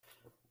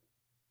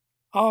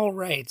All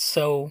right,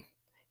 so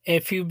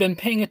if you've been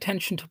paying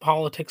attention to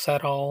politics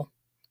at all,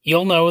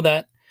 you'll know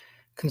that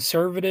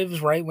conservatives,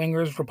 right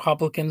wingers,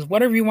 Republicans,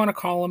 whatever you want to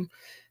call them,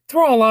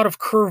 throw a lot of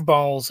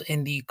curveballs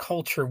in the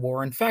culture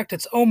war. In fact,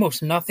 it's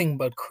almost nothing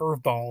but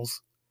curveballs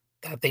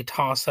that they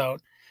toss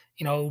out.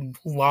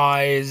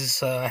 Lies,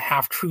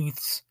 half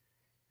truths,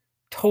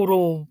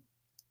 total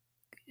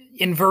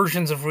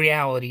inversions of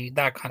reality,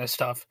 that kind of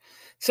stuff.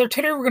 So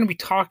today we're going to be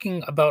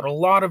talking about a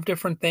lot of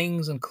different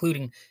things,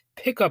 including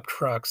pickup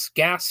trucks,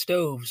 gas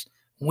stoves,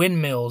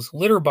 windmills,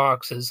 litter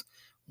boxes,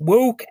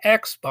 woke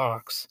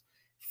Xbox,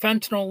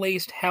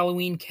 fentanyl-laced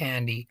Halloween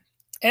candy,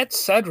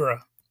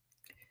 etc.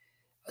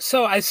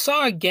 So I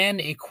saw again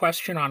a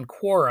question on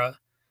Quora.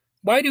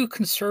 Why do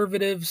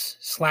conservatives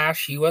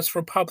slash US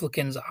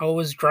Republicans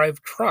always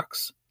drive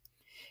trucks?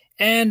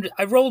 And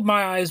I rolled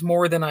my eyes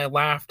more than I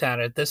laughed at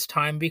it this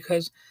time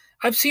because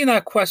I've seen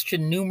that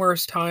question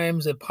numerous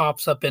times. It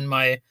pops up in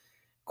my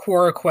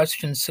Quora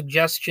question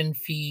suggestion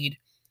feed.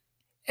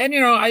 And,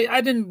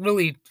 I didn't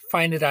really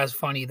find it as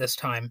funny this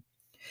time.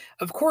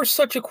 Of course,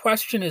 such a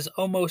question is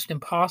almost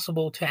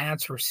impossible to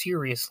answer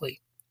seriously.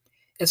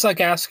 It's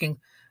like asking,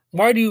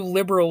 why do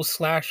liberals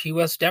slash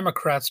US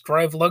Democrats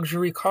drive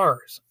luxury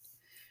cars?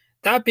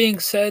 That being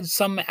said,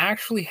 some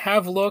actually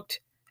have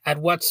looked at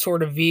what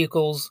sort of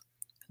vehicles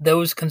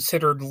those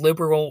considered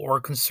liberal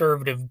or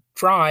conservative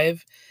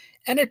drive,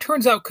 and it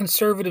turns out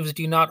conservatives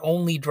do not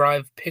only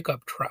drive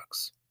pickup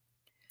trucks.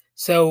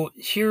 So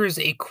here's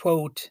a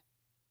quote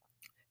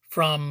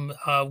from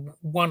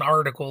one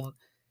article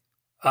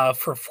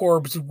for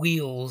Forbes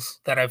Wheels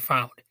that I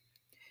found.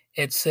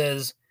 It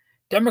says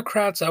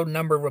Democrats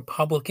outnumber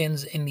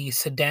Republicans in the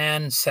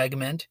sedan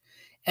segment,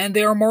 and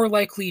they are more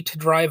likely to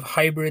drive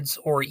hybrids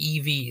or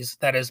EVs,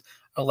 that is,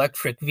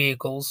 electric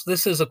vehicles.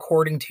 This is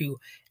according to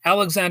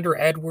Alexander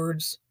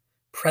Edwards,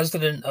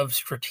 president of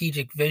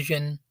Strategic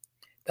Vision.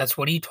 That's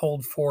what he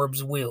told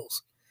Forbes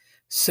Wheels.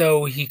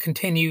 So he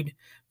continued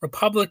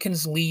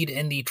Republicans lead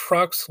in the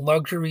trucks,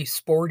 luxury,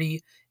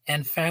 sporty,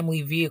 and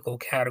family vehicle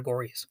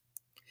categories.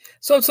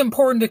 So it's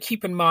important to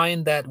keep in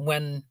mind that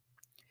when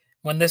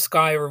this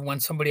guy or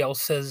when somebody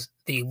else says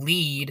they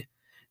lead,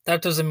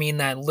 that doesn't mean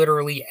that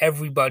literally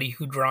everybody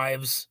who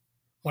drives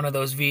one of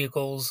those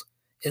vehicles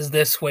is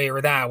this way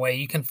or that way.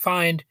 You can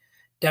find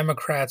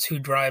Democrats who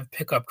drive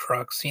pickup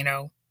trucks.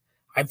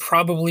 I've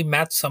probably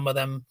met some of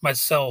them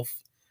myself.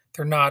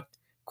 They're not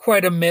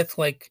quite a myth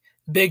like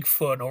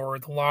Bigfoot or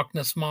the Loch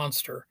Ness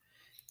Monster.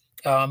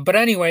 But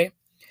anyway,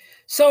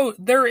 so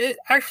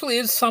actually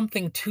is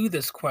something to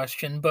this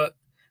question, but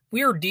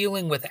we are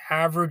dealing with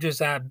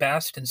averages at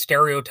best and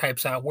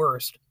stereotypes at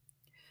worst.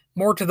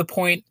 More to the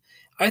point,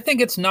 I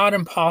think it's not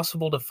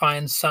impossible to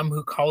find some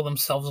who call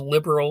themselves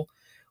liberal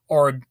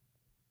or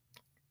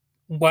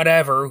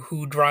whatever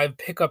who drive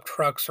pickup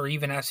trucks or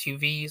even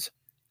SUVs.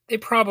 They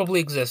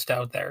probably exist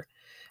out there.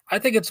 I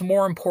think it's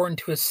more important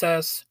to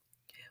assess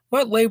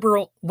what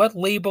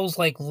labels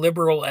like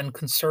liberal and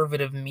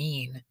conservative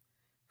mean.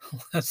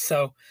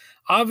 So,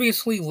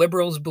 obviously,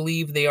 liberals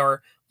believe they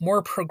are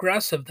more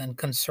progressive than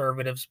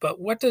conservatives, but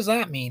what does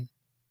that mean?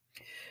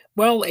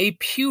 Well, a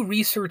Pew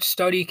Research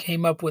study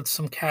came up with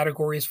some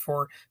categories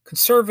for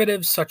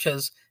conservatives, such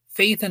as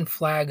faith and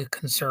flag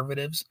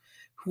conservatives,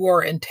 who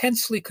are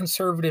intensely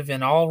conservative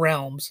in all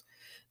realms.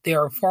 They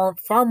are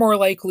far more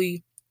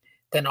likely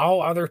than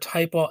all other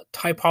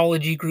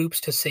typology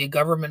groups to say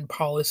government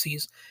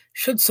policies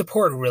should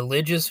support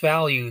religious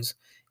values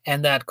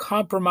and that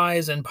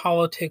compromise in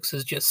politics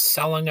is just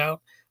selling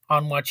out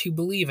on what you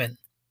believe in.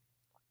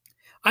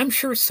 I'm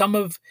sure some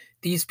of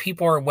these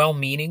people are well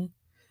meaning,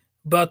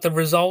 but the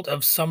result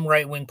of some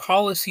right wing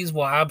policies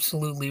will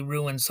absolutely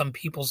ruin some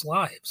people's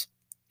lives.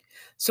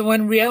 So,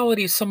 in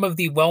reality, some of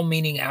the well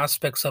meaning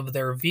aspects of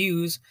their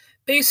views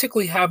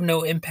basically have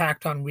no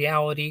impact on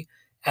reality,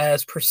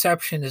 as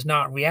perception is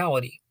not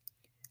reality.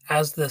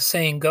 As the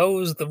saying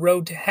goes, the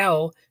road to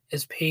hell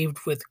is paved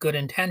with good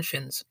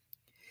intentions.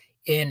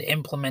 In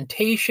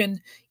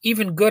implementation,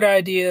 even good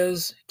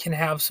ideas can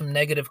have some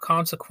negative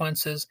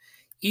consequences,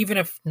 even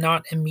if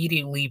not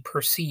immediately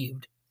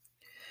perceived.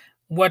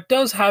 What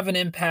does have an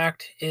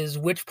impact is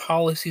which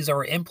policies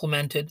are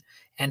implemented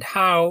and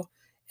how,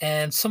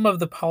 and some of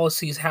the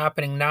policies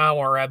happening now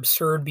are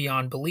absurd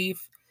beyond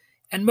belief,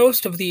 and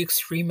most of the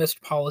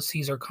extremist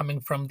policies are coming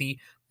from the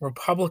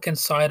Republican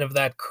side of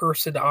that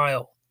cursed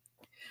aisle.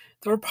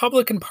 The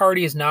Republican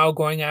Party is now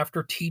going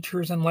after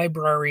teachers and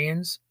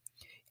librarians,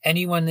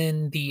 anyone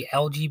in the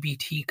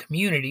LGBT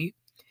community,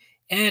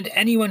 and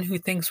anyone who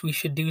thinks we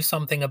should do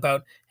something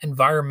about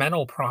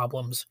environmental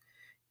problems,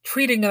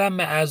 treating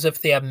them as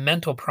if they have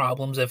mental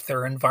problems if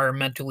they're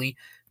environmentally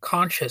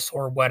conscious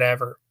or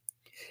whatever.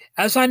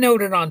 As I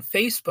noted on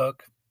Facebook,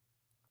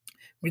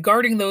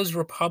 regarding those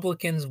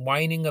Republicans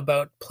whining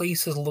about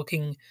places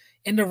looking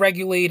into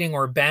regulating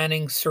or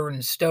banning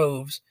certain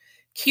stoves,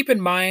 keep in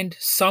mind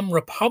some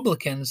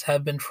Republicans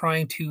have been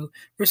trying to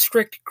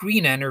restrict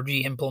green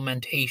energy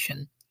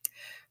implementation.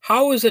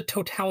 How is it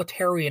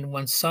totalitarian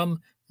when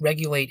some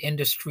regulate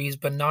industries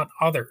but not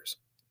others?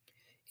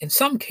 In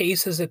some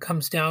cases, it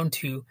comes down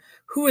to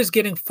who is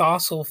getting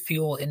fossil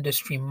fuel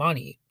industry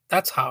money.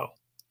 That's how.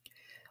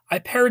 I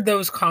paired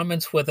those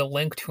comments with a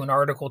link to an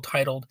article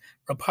titled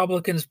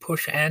Republicans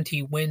Push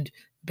Anti Wind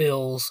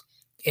Bills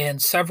in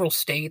Several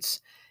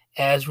States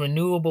as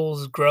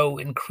Renewables Grow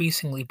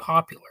Increasingly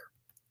Popular.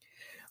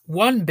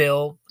 One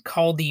bill,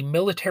 called the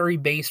Military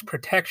Base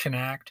Protection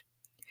Act,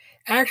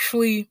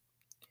 actually,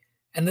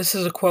 and this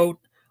is a quote,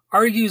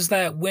 argues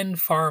that wind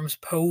farms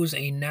pose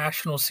a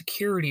national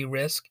security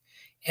risk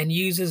and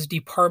uses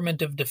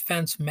Department of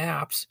Defense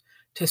maps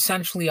to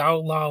essentially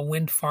outlaw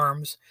wind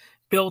farms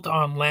built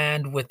on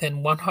land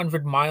within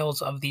 100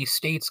 miles of the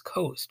state's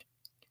coast.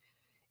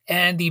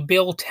 And the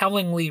bill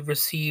tellingly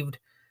received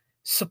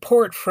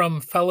support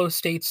from fellow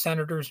state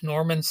senators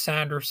Norman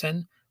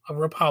Sanderson, a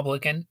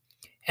Republican,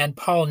 and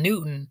Paul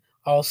Newton,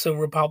 also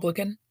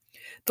Republican,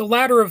 the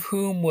latter of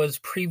whom was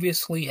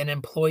previously an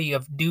employee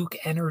of Duke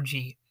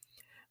Energy,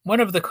 one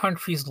of the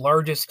country's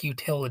largest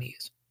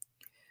utilities.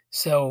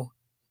 So,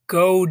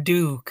 go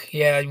Duke.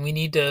 Yeah, we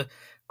need to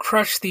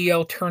crush the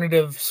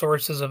alternative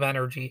sources of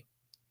energy.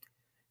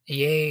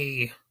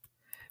 Yay.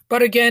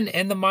 But again,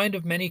 in the mind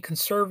of many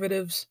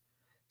conservatives,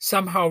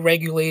 somehow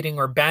regulating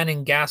or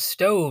banning gas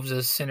stoves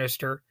is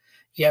sinister,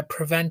 yet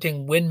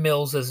preventing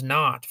windmills is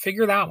not.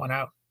 Figure that one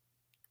out.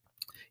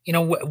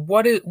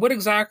 What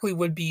exactly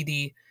would be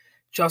the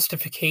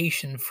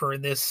justification for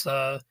this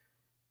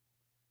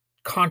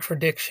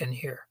contradiction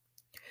here?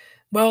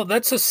 Well,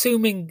 that's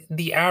assuming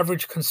the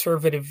average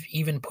conservative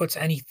even puts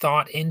any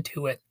thought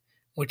into it,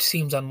 which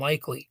seems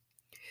unlikely.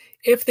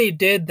 If they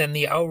did, then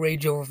the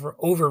outrage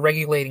over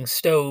regulating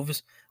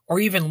stoves, or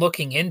even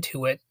looking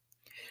into it,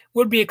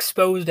 would be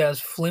exposed as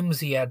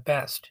flimsy at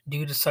best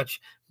due to such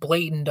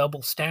blatant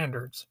double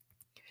standards.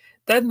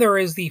 Then there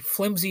is the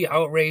flimsy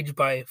outrage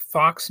by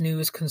Fox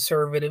News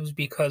conservatives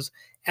because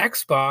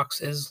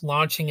Xbox is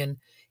launching an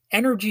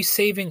energy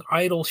saving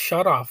idle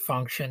shutoff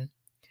function,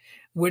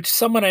 which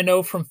someone I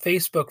know from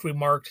Facebook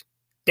remarked,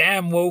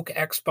 "Damn woke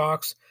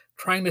Xbox,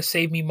 trying to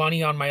save me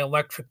money on my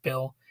electric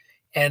bill."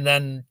 And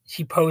then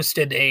he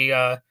posted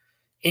a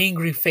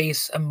angry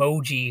face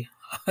emoji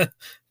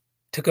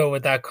to go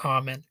with that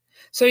comment.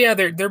 So yeah,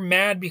 they're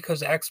mad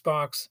because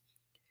Xbox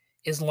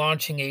is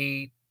launching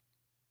a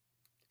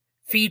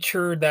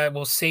feature that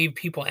will save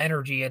people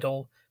energy.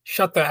 It'll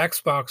shut the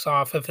Xbox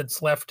off if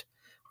it's left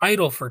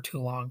idle for too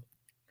long.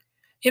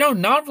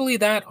 Not really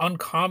that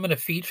uncommon a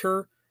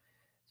feature.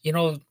 You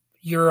know,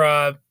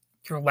 your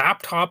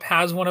laptop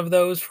has one of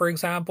those, for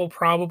example,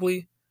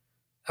 probably.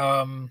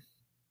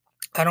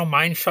 I don't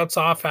mind shuts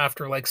off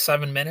after like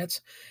 7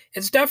 minutes.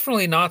 It's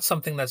definitely not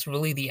something that's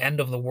really the end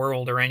of the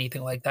world or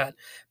anything like that.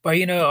 But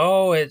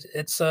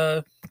it's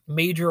a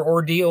major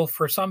ordeal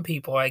for some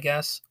people, I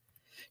guess.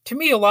 To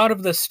me, a lot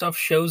of this stuff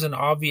shows an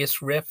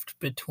obvious rift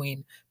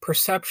between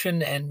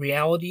perception and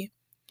reality,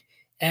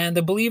 and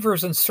the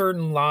believers in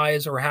certain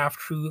lies or half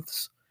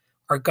truths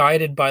are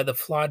guided by the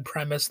flawed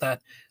premise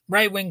that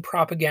right wing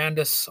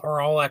propagandists are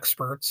all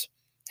experts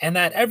and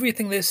that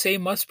everything they say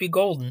must be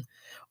golden.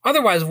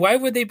 Otherwise, why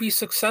would they be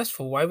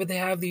successful? Why would they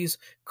have these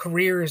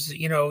careers,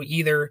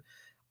 either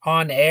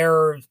on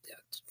air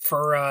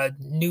for a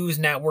news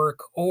network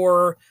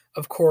or,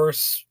 of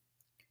course,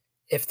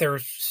 if they're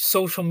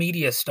social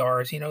media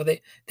stars,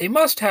 they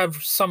must have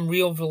some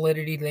real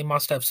validity. They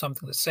must have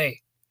something to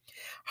say.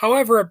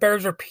 However, it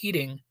bears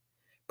repeating,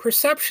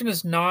 perception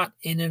is not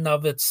in and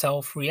of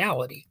itself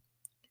reality.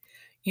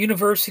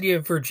 University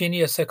of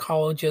Virginia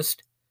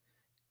psychologist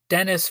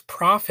Dennis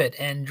Profit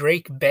and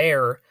Drake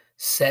Baer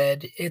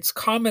said it's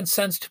common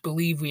sense to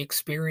believe we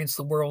experience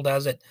the world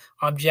as it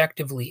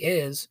objectively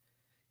is,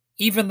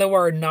 even though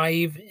our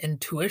naive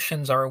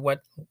intuitions are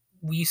what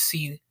we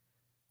see,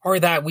 or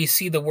that we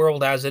see the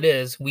world as it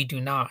is, we do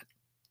not.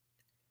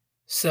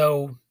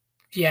 So,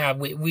 yeah,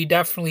 we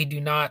definitely do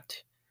not.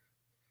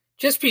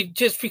 Just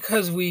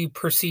because we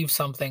perceive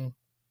something,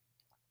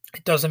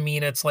 it doesn't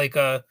mean it's like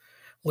a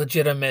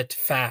legitimate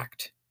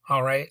fact.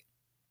 All right.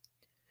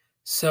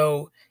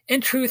 So,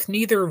 in truth,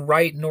 neither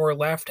right nor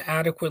left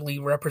adequately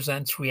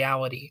represents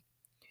reality.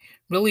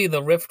 Really,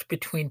 the rift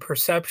between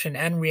perception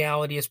and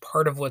reality is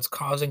part of what's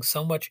causing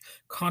so much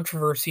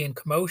controversy and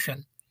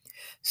commotion.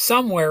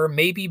 Somewhere,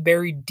 maybe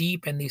buried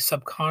deep in the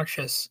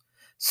subconscious,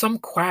 some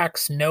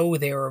quacks know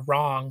they are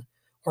wrong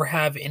or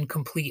have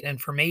incomplete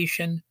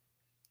information,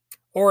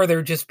 or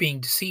they're just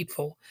being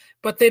deceitful,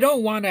 but they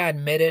don't want to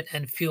admit it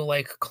and feel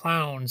like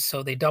clowns,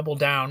 so they double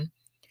down,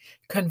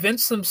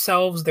 convince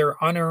themselves their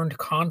unearned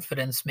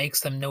confidence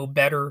makes them know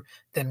better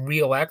than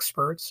real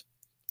experts,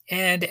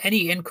 and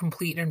any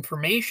incomplete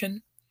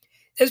information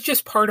is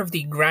just part of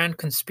the grand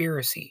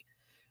conspiracy,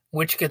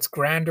 which gets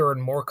grander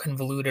and more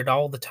convoluted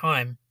all the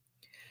time.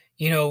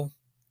 You know,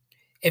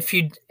 if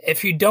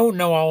you don't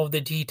know all of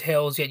the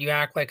details yet you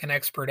act like an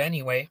expert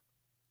anyway,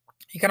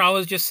 you can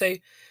always just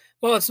say,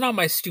 "Well, it's not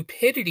my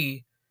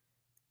stupidity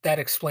that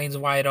explains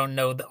why I don't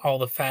know all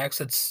the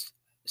facts. It's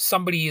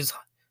somebody is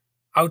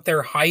out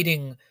there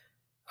hiding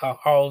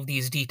all of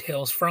these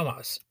details from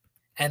us,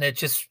 and it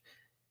just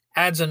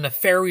adds a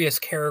nefarious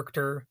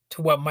character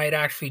to what might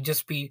actually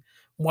just be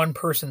one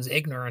person's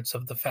ignorance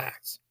of the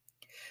facts.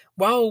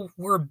 While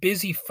we're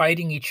busy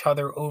fighting each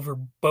other over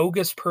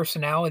bogus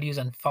personalities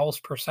and false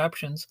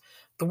perceptions,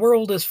 the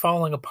world is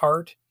falling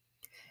apart,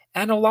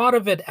 and a lot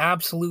of it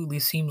absolutely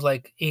seems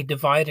like a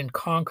divide and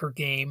conquer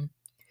game,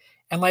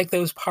 and like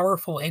those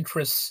powerful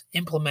interests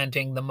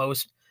implementing the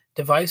most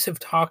divisive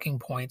talking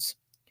points,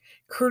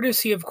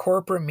 courtesy of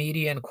corporate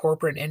media and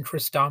corporate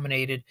interest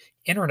dominated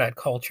internet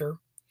culture,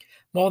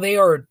 while they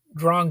are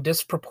drawing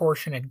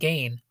disproportionate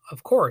gain,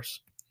 of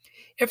course.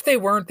 If they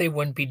weren't, they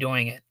wouldn't be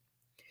doing it.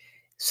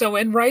 So,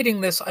 in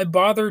writing this, I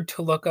bothered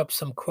to look up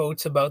some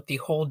quotes about the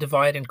whole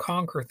divide and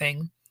conquer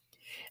thing,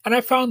 and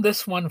I found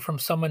this one from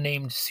someone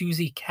named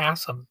Susie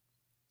Kassam.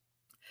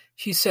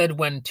 She said,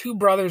 when two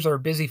brothers are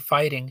busy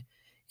fighting,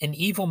 an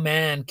evil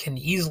man can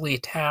easily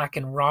attack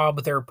and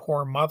rob their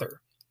poor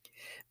mother.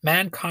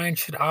 Mankind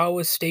should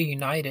always stay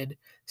united,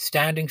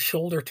 standing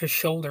shoulder to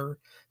shoulder,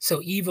 so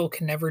evil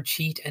can never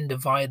cheat and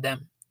divide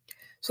them.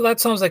 So that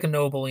sounds like a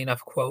noble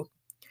enough quote.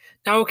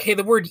 Now, okay,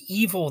 the word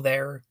evil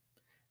there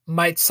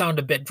might sound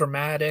a bit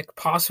dramatic,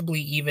 possibly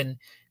even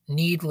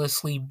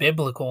needlessly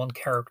biblical in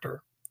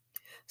character.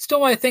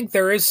 Still, I think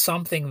there is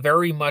something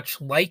very much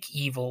like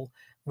evil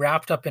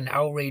wrapped up in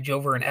outrage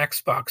over an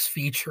Xbox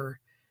feature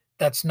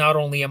that's not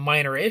only a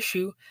minor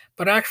issue,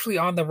 but actually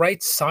on the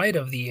right side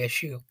of the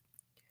issue.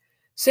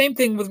 Same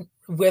thing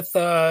with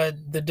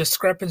the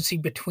discrepancy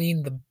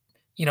between the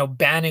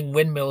banning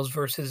windmills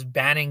versus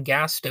banning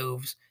gas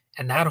stoves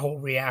and that whole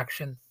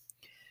reaction.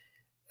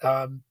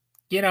 Um,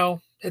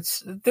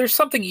 there's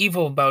something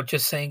evil about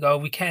just saying, "Oh,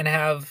 we can't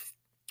have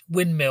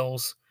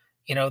windmills."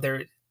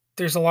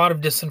 There's a lot of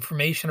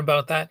disinformation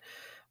about that.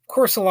 Of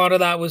course, a lot of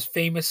that was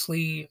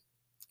famously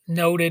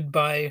noted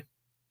by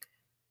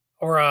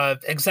or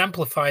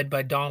exemplified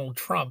by Donald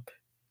Trump.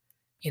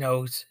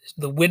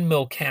 The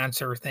windmill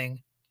cancer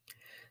thing.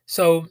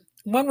 So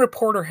one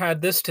reporter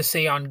had this to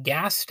say on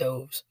gas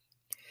stoves.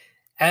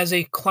 As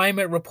a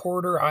climate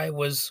reporter, I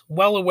was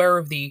well aware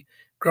of the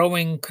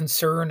growing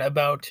concern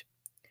about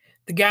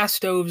the gas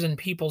stoves in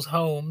people's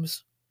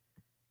homes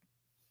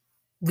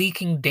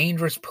leaking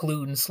dangerous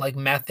pollutants like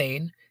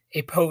methane,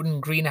 a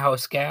potent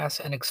greenhouse gas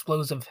and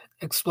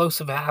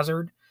explosive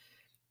hazard,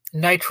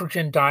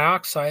 nitrogen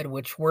dioxide,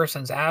 which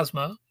worsens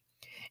asthma,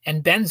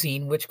 and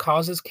benzene, which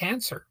causes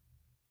cancer.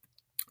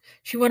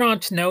 She went on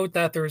to note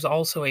that there is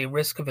also a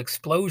risk of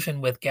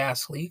explosion with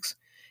gas leaks,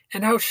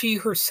 and how she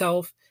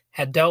herself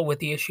had dealt with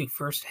the issue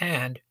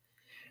firsthand,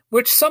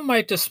 which some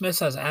might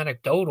dismiss as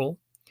anecdotal,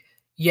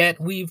 yet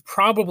we've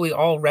probably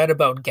all read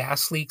about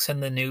gas leaks in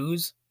the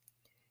news,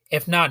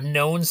 if not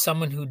known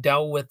someone who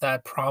dealt with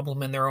that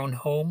problem in their own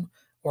home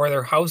or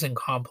their housing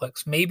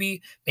complex.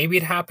 Maybe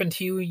it happened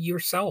to you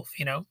yourself,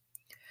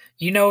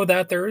 You know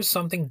that there is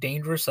something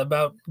dangerous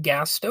about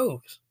gas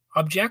stoves,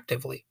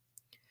 objectively.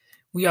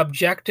 We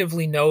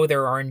objectively know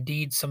there are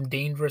indeed some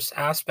dangerous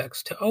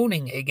aspects to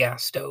owning a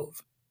gas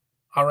stove.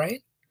 All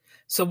right?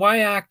 So why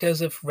act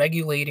as if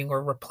regulating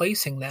or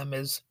replacing them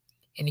is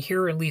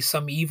inherently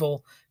some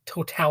evil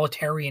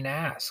totalitarian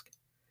ask?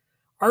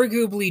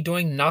 Arguably,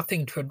 doing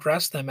nothing to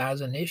address them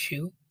as an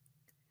issue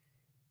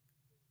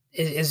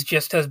is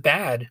just as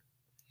bad.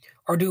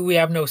 Or do we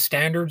have no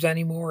standards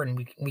anymore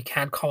and we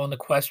can't call into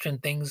question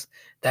things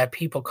that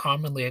people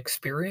commonly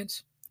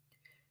experience?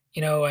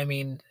 I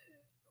mean,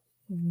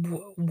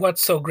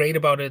 what's so great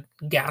about a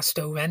gas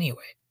stove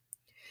anyway?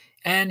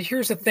 And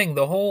here's the thing,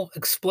 the whole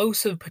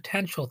explosive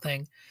potential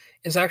thing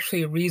is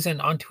actually a reason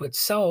unto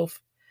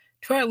itself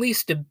to at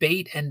least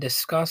debate and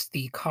discuss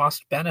the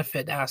cost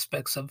benefit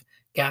aspects of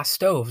gas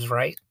stoves,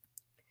 right?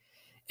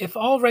 If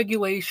all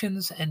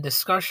regulations and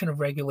discussion of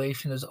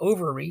regulation is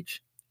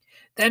overreach,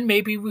 then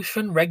maybe we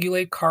shouldn't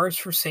regulate cars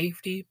for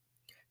safety,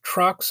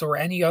 trucks, or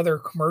any other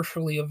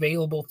commercially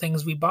available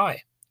things we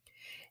buy.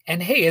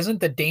 And hey, isn't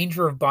the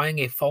danger of buying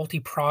a faulty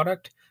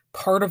product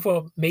part of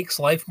what makes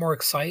life more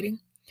exciting?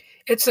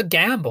 It's a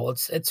gamble.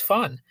 It's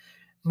fun.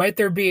 Might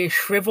there be a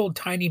shriveled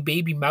tiny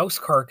baby mouse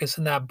carcass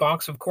in that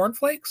box of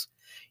cornflakes?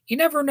 You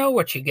never know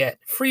what you get.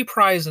 Free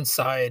prize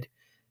inside.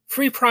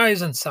 Free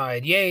prize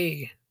inside.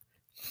 Yay.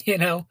 You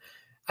know,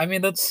 I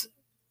mean that's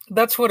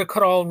what it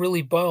could all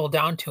really boil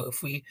down to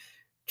if we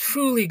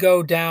truly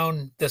go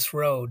down this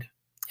road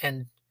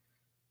and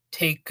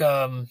take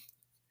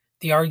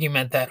the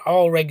argument that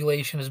all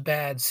regulation is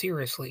bad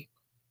seriously.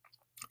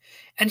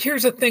 And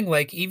here's the thing,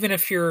 like even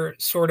if you're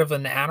sort of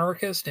an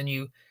anarchist and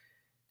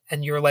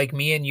you're like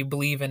me and you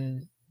believe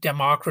in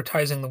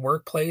democratizing the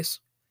workplace,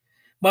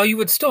 well, you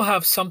would still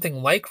have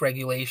something like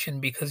regulation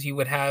because you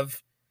would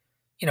have,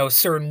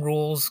 certain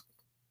rules,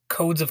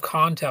 codes of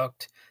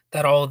conduct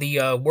that all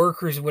the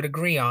workers would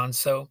agree on.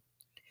 So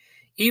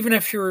even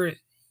if you're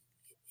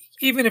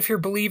even if you're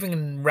believing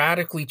in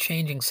radically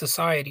changing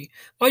society,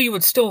 well, you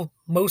would still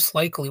most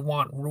likely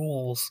want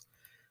rules,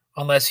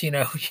 unless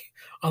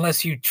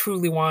unless you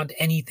truly want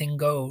anything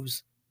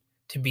goes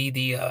to be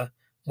the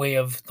way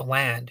of the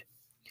land.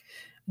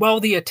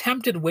 Well, the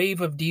attempted wave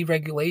of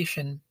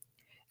deregulation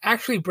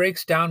actually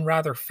breaks down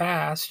rather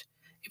fast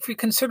if we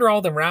consider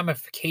all the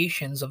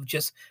ramifications of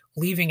just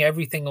leaving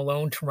everything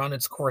alone to run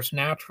its course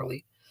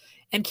naturally.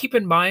 And keep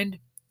in mind,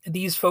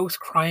 these folks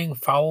crying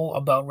foul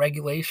about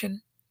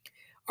regulation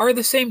are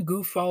the same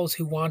goofballs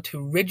who want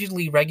to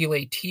rigidly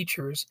regulate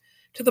teachers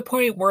to the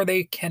point where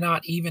they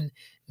cannot even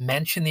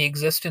mention the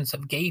existence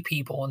of gay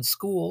people in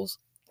schools,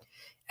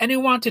 and who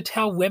want to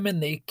tell women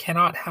they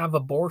cannot have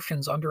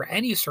abortions under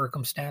any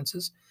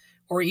circumstances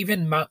or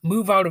even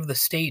move out of the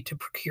state to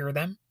procure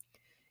them,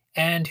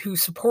 and who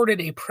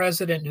supported a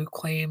president who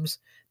claims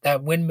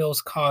that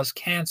windmills cause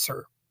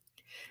cancer,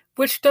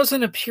 which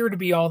doesn't appear to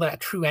be all that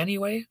true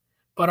anyway.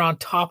 But on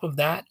top of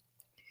that,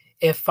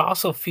 if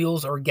fossil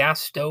fuels or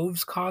gas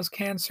stoves cause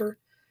cancer,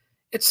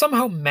 it's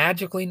somehow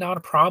magically not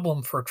a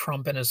problem for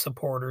Trump and his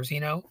supporters.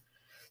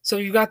 So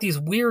you've got these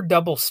weird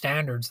double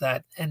standards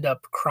that end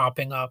up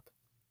cropping up.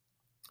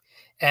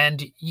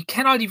 And you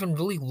cannot even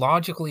really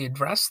logically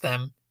address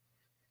them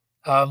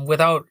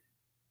without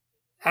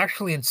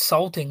actually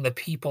insulting the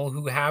people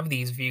who have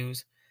these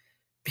views,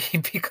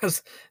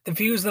 because the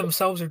views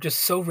themselves are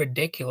just so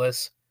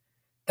ridiculous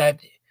that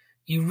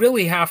you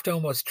really have to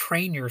almost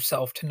train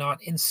yourself to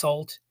not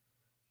insult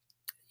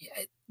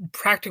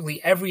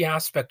practically every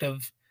aspect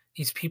of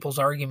these people's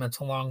arguments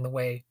along the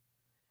way.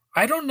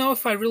 I don't know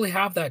if I really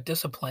have that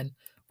discipline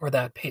or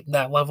that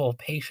level of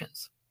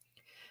patience.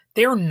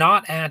 They are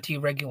not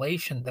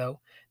anti-regulation, though.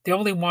 They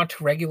only want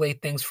to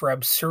regulate things for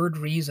absurd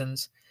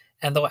reasons,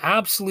 and they'll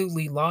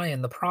absolutely lie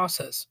in the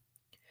process.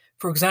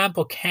 For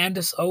example,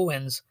 Candace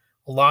Owens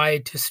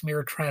lied to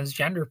smear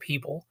transgender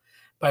people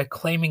by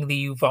claiming the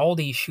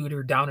Uvalde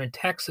shooter down in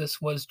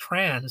Texas was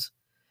trans,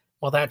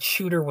 while that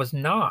shooter was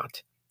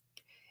not.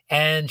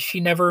 And she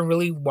never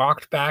really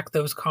walked back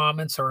those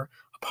comments or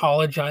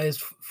apologized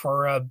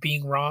for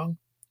being wrong.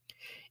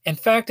 In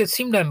fact, it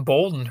seemed to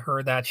embolden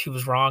her that she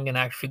was wrong and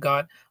actually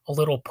got a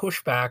little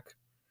pushback.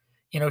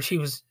 She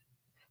was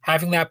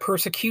having that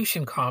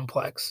persecution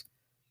complex.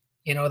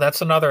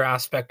 That's another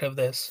aspect of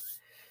this.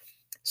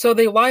 So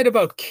they lied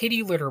about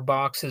kitty litter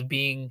boxes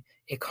being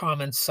a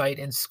common sight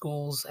in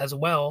schools as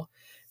well,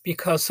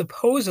 because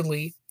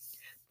supposedly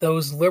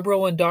those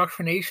liberal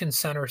indoctrination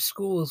center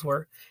schools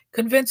were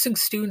convincing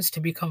students to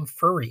become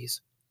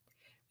furries.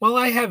 While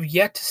I have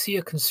yet to see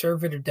a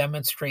conservative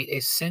demonstrate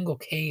a single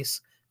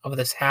case of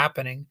this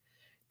happening,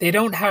 they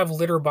don't have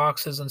litter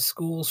boxes in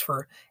schools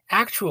for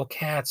actual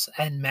cats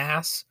en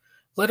masse,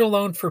 let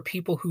alone for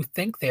people who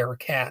think they are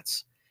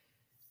cats.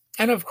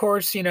 And of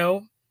course,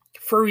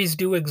 furries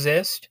do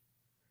exist,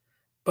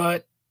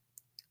 but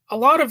a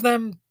lot of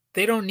them,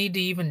 they don't need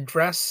to even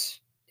dress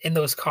in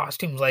those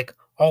costumes like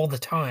all the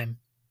time.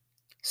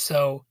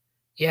 So,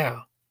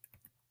 yeah.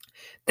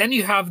 Then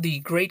you have the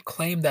great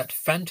claim that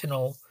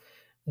fentanyl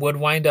would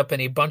wind up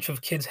in a bunch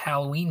of kids'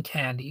 Halloween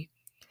candy,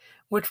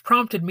 which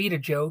prompted me to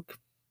joke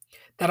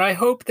that I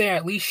hope they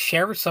at least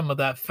share some of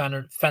that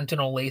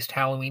fentanyl-laced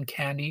Halloween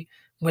candy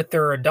with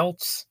their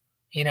adults.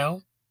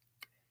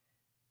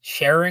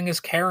 Sharing is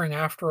caring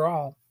after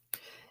all.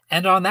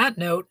 And on that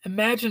note,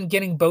 imagine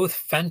getting both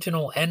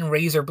fentanyl and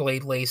razor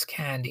blade lace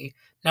candy.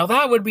 Now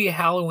that would be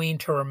Halloween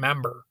to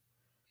remember.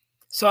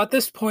 So at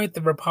this point,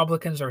 the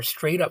Republicans are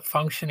straight up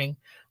functioning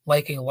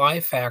like a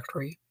lie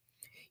factory,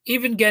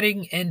 even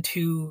getting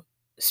into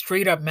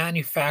straight up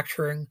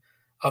manufacturing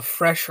of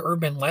fresh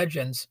urban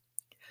legends,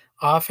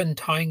 often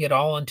tying it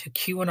all into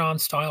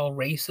QAnon-style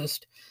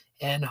racist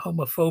and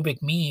homophobic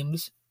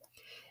memes.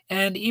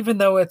 And even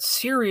though it's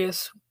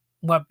serious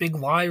what big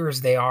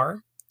liars they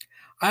are,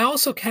 I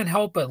also can't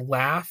help but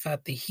laugh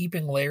at the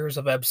heaping layers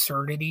of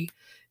absurdity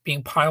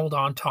being piled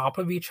on top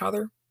of each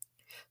other.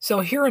 So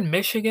here in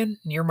Michigan,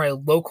 near my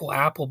local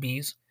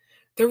Applebee's,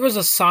 there was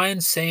a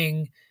sign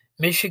saying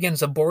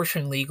Michigan's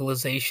abortion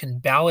legalization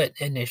ballot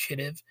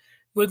initiative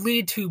would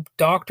lead to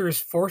doctors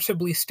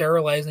forcibly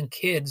sterilizing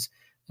kids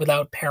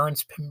without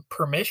parents'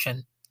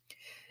 permission.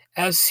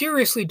 As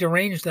seriously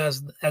deranged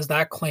as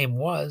that claim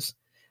was,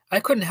 I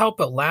couldn't help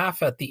but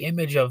laugh at the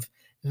image of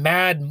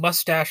mad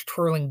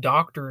mustache-twirling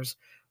doctors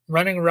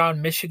running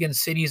around Michigan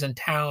cities and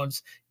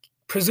towns,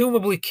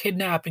 presumably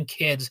kidnapping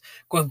kids,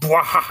 going,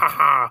 blah, ha, ha,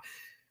 ha.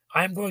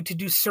 I'm going to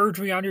do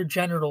surgery on your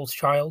genitals,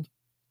 child.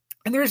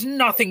 And there's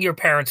nothing your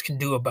parents can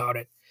do about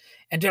it.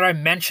 And did I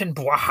mention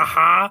blah, ha,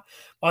 ha?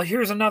 Well,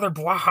 here's another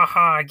blah, ha,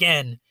 ha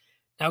again.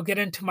 Now get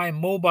into my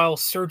mobile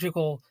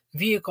surgical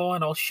vehicle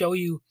and I'll show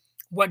you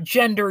what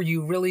gender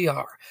you really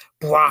are.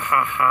 Blah,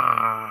 ha,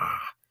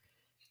 ha.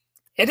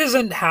 It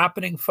isn't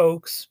happening,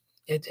 folks.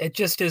 It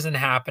just isn't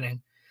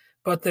happening.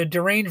 But the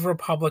deranged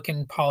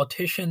Republican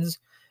politicians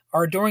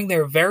are doing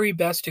their very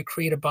best to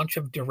create a bunch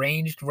of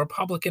deranged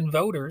Republican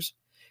voters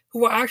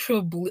who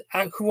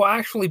will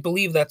actually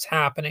believe that's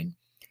happening,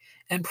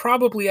 and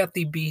probably at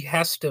the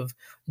behest of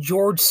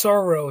George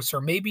Soros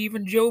or maybe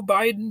even Joe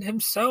Biden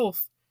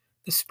himself,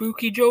 the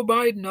spooky Joe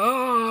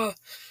Biden.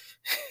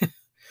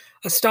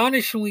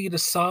 Astonishingly to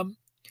some,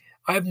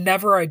 I've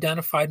never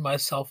identified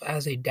myself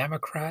as a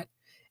Democrat,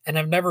 and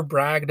I've never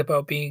bragged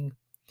about being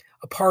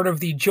a part of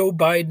the Joe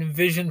Biden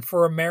vision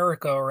for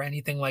America or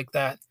anything like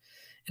that.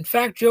 In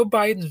fact, Joe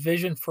Biden's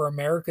vision for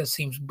America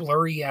seems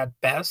blurry at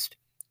best.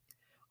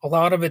 A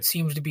lot of it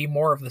seems to be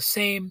more of the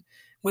same,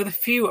 with a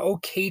few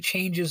okay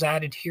changes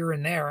added here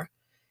and there.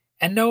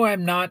 And no,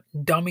 I'm not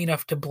dumb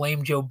enough to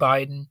blame Joe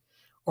Biden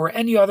or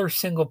any other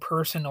single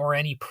person or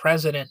any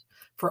president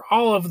for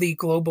all of the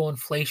global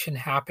inflation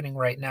happening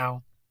right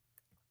now.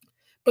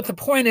 But the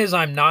point is,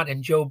 I'm not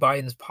in Joe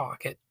Biden's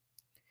pocket.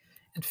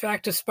 In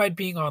fact, despite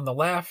being on the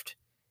left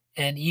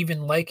and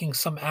even liking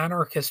some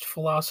anarchist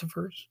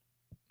philosophers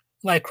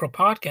like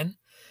Kropotkin,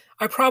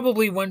 I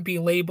probably wouldn't be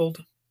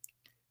labeled,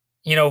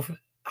 you know,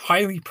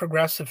 highly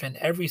progressive in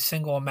every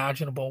single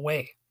imaginable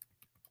way.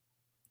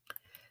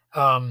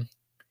 Um,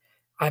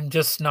 I'm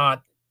just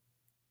not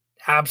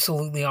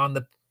absolutely on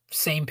the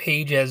same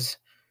page as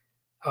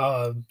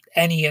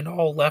any and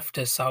all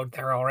leftists out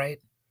there, all right?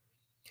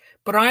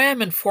 But I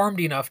am informed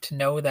enough to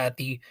know that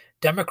the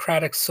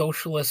Democratic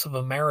Socialists of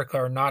America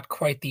are not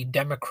quite the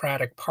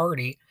Democratic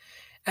Party,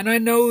 and I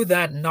know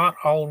that not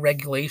all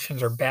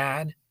regulations are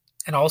bad,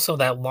 and also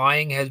that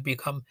lying has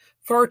become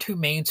far too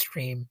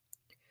mainstream.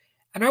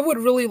 And I would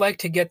really like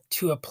to get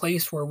to a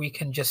place where we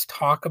can just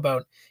talk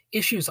about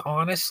issues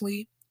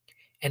honestly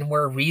and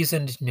where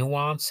reasoned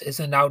nuance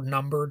isn't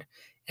outnumbered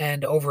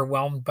and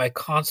overwhelmed by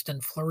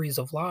constant flurries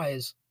of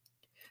lies.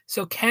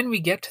 So, can we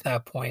get to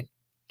that point?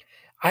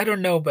 I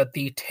don't know, but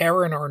the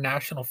tear in our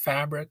national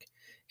fabric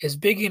is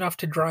big enough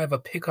to drive a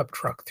pickup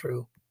truck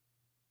through.